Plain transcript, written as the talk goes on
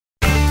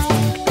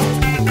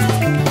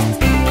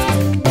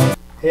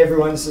Hey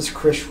everyone, this is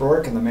Chris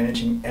Rourke. I'm the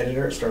managing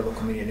editor at Star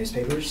Local Media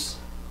Newspapers.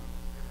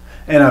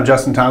 And I'm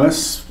Justin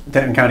Thomas,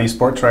 Denton County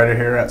sports writer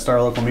here at Star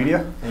Local Media.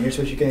 And here's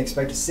what you can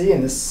expect to see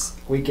in this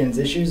weekend's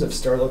issues of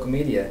Star Local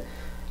Media.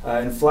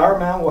 In Flower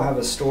Mound, we'll have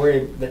a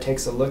story that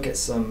takes a look at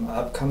some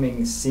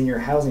upcoming senior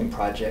housing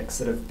projects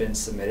that have been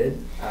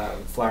submitted.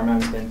 Flower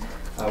Mound has been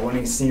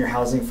wanting senior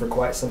housing for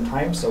quite some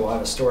time, so we'll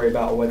have a story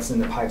about what's in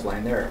the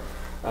pipeline there.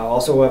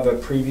 Also, we'll have a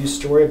preview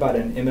story about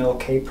an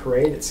MLK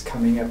parade that's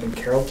coming up in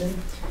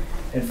Carrollton.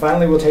 And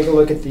finally, we'll take a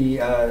look at the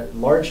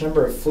large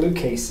number of flu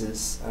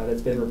cases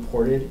that's been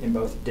reported in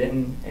both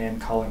Denton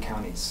and Collin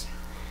counties.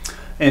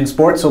 In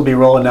sports, we'll be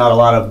rolling out a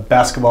lot of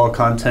basketball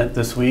content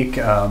this week.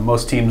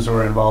 Most teams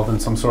were involved in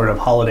some sort of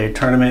holiday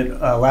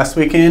tournament last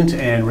weekend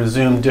and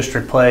resumed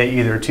district play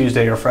either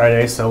Tuesday or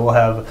Friday. So we'll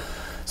have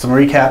some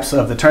recaps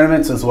of the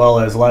tournaments as well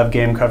as live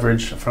game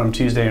coverage from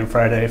Tuesday and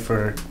Friday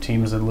for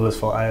teams in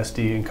Lewisville, ISD,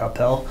 and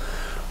Coppell.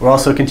 We're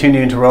also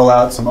continuing to roll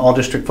out some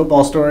all-district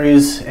football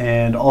stories,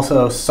 and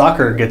also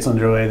soccer gets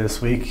underway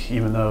this week,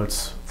 even though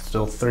it's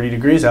still 30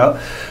 degrees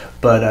out.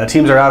 But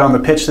teams are out on the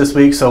pitch this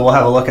week, so we'll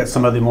have a look at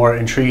some of the more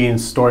intriguing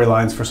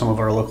storylines for some of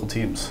our local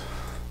teams.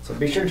 So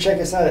be sure to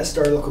check us out at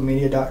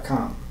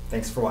starlocalmedia.com.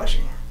 Thanks for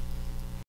watching.